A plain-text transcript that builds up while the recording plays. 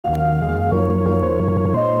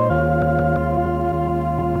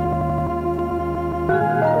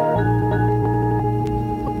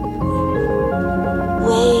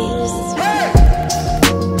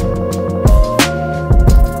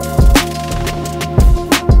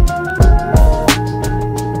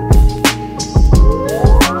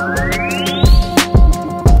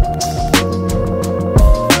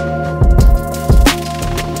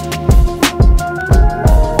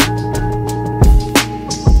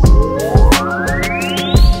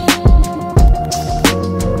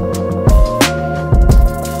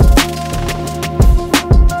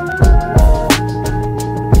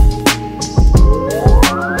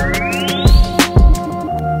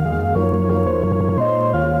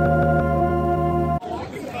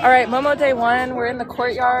All right, Momo day one, we're in the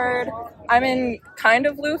courtyard. I'm in kind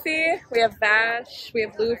of Luffy. We have Vash, we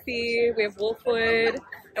have Luffy, we have Wolfwood,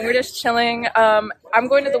 and we're just chilling. I'm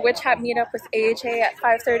going to the Witch Hat meetup with AHA at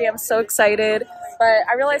 5:30. I'm so excited, but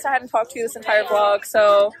I realized I hadn't talked to you this entire vlog,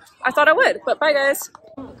 so I thought I would, but bye guys.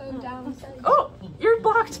 Oh, you're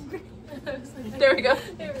blocked. There we go.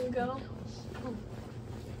 There we go.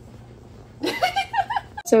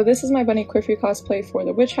 So this is my Bunny Quiffy cosplay for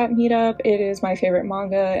the Witch Hat meetup. It is my favorite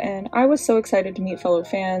manga, and I was so excited to meet fellow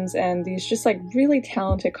fans and these just like really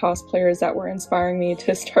talented cosplayers that were inspiring me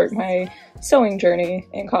to start my sewing journey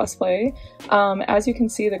in cosplay. As you can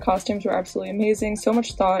see, the costumes were absolutely amazing. So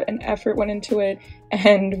much thought and effort went into it,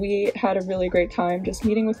 and we had a really great time just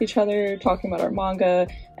meeting with each other, talking about our manga,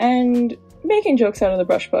 and making jokes out of the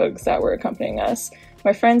brush bugs that were accompanying us.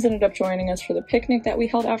 My friends ended up joining us for the picnic that we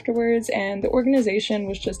held afterwards, and the organization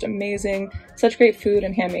was just amazing. Such great food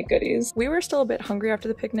and handmade goodies. We were still a bit hungry after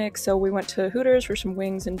the picnic, so we went to Hooters for some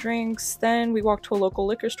wings and drinks. Then we walked to a local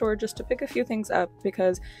liquor store just to pick a few things up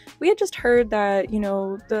because we had just heard that, you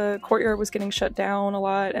know, the courtyard was getting shut down a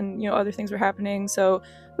lot and, you know, other things were happening. So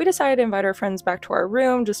we decided to invite our friends back to our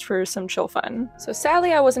room just for some chill fun. So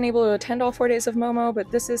sadly, I wasn't able to attend all 4 days of Momo, but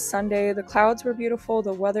this is Sunday. The clouds were beautiful,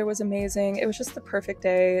 the weather was amazing. It was just the perfect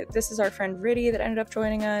day. This is our friend Riddy that ended up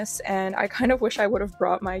joining us, and I kind of wish I would have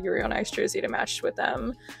brought my Yuri on Ice jersey to match with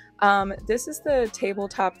them. This is the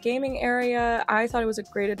tabletop gaming area. I thought it was a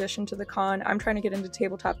great addition to the con. I'm trying to get into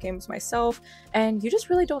tabletop games myself, and you just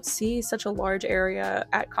really don't see such a large area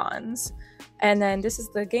at cons. And then this is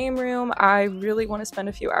the game room. I really want to spend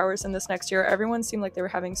a few hours in this next year. Everyone seemed like they were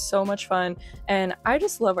having so much fun, and I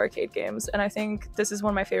just love arcade games, and I think this is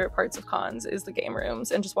one of my favorite parts of cons is the game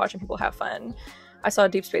rooms and just watching people have fun. I saw a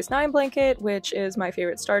Deep Space Nine blanket, which is my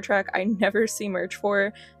favorite Star Trek. I never see merch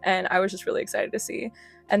for, and I was just really excited to see.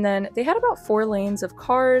 And then they had about 4 lanes of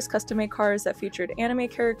cars, custom-made cars that featured anime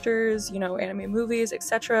characters, you know, anime movies,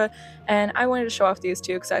 etc. And I wanted to show off these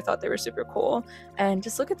too because I thought they were super cool. And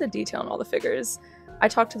just look at the detail on all the figures. I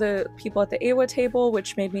talked to the people at the AWA table,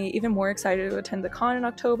 which made me even more excited to attend the con in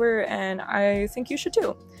October, and I think you should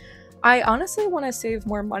too. I honestly want to save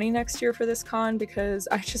more money next year for this con because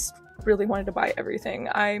I just really wanted to buy everything.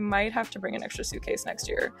 I might have to bring an extra suitcase next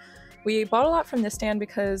year. We bought a lot from this stand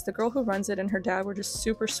because the girl who runs it and her dad were just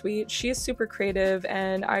super sweet. She is super creative,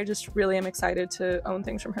 and I just really am excited to own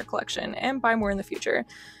things from her collection and buy more in the future.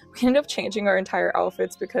 We ended up changing our entire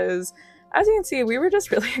outfits because, as you can see, we were just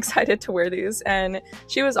really excited to wear these, and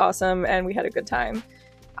she was awesome and we had a good time.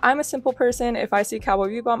 I'm a simple person. If I see Cowboy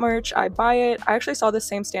Bebop merch, I buy it. I actually saw this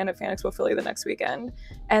same stand at Fan Expo Philly the next weekend.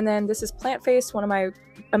 And then this is Plant Face, one of my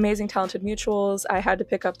amazing talented mutuals. I had to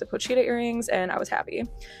pick up the Pochita earrings and I was happy.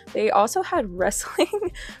 They also had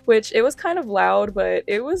wrestling, which it was kind of loud, but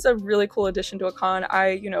it was a really cool addition to a con.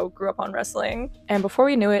 I, you know, grew up on wrestling. And before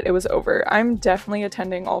we knew it, it was over. I'm definitely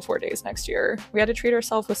attending all 4 days next year. We had to treat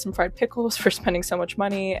ourselves with some fried pickles for spending so much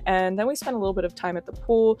money. And then we spent a little bit of time at the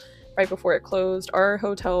pool right before it closed. Our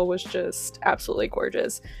hotel was just absolutely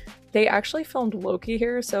gorgeous. They actually filmed Loki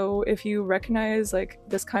here, so if you recognize like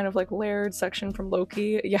this kind of like layered section from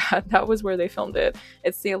Loki, yeah, that was where they filmed it.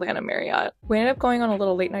 It's the Atlanta Marriott. We ended up going on a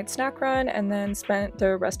little late night snack run and then spent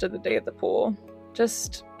the rest of the day at the pool.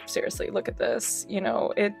 Just seriously, look at this. You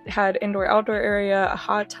know, it had indoor-outdoor area, a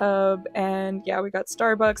hot tub, and yeah, we got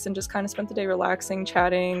Starbucks and just kind of spent the day relaxing,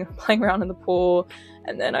 chatting, playing around in the pool,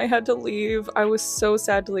 and then I had to leave. I was so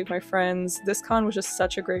sad to leave my friends. This con was just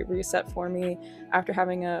such a great reset for me after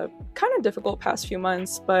having a kind of difficult past few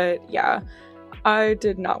months, but yeah, I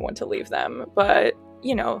did not want to leave them, but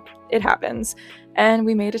you know, it happens. And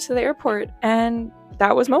we made it to the airport, and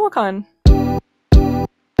that was MomoCon.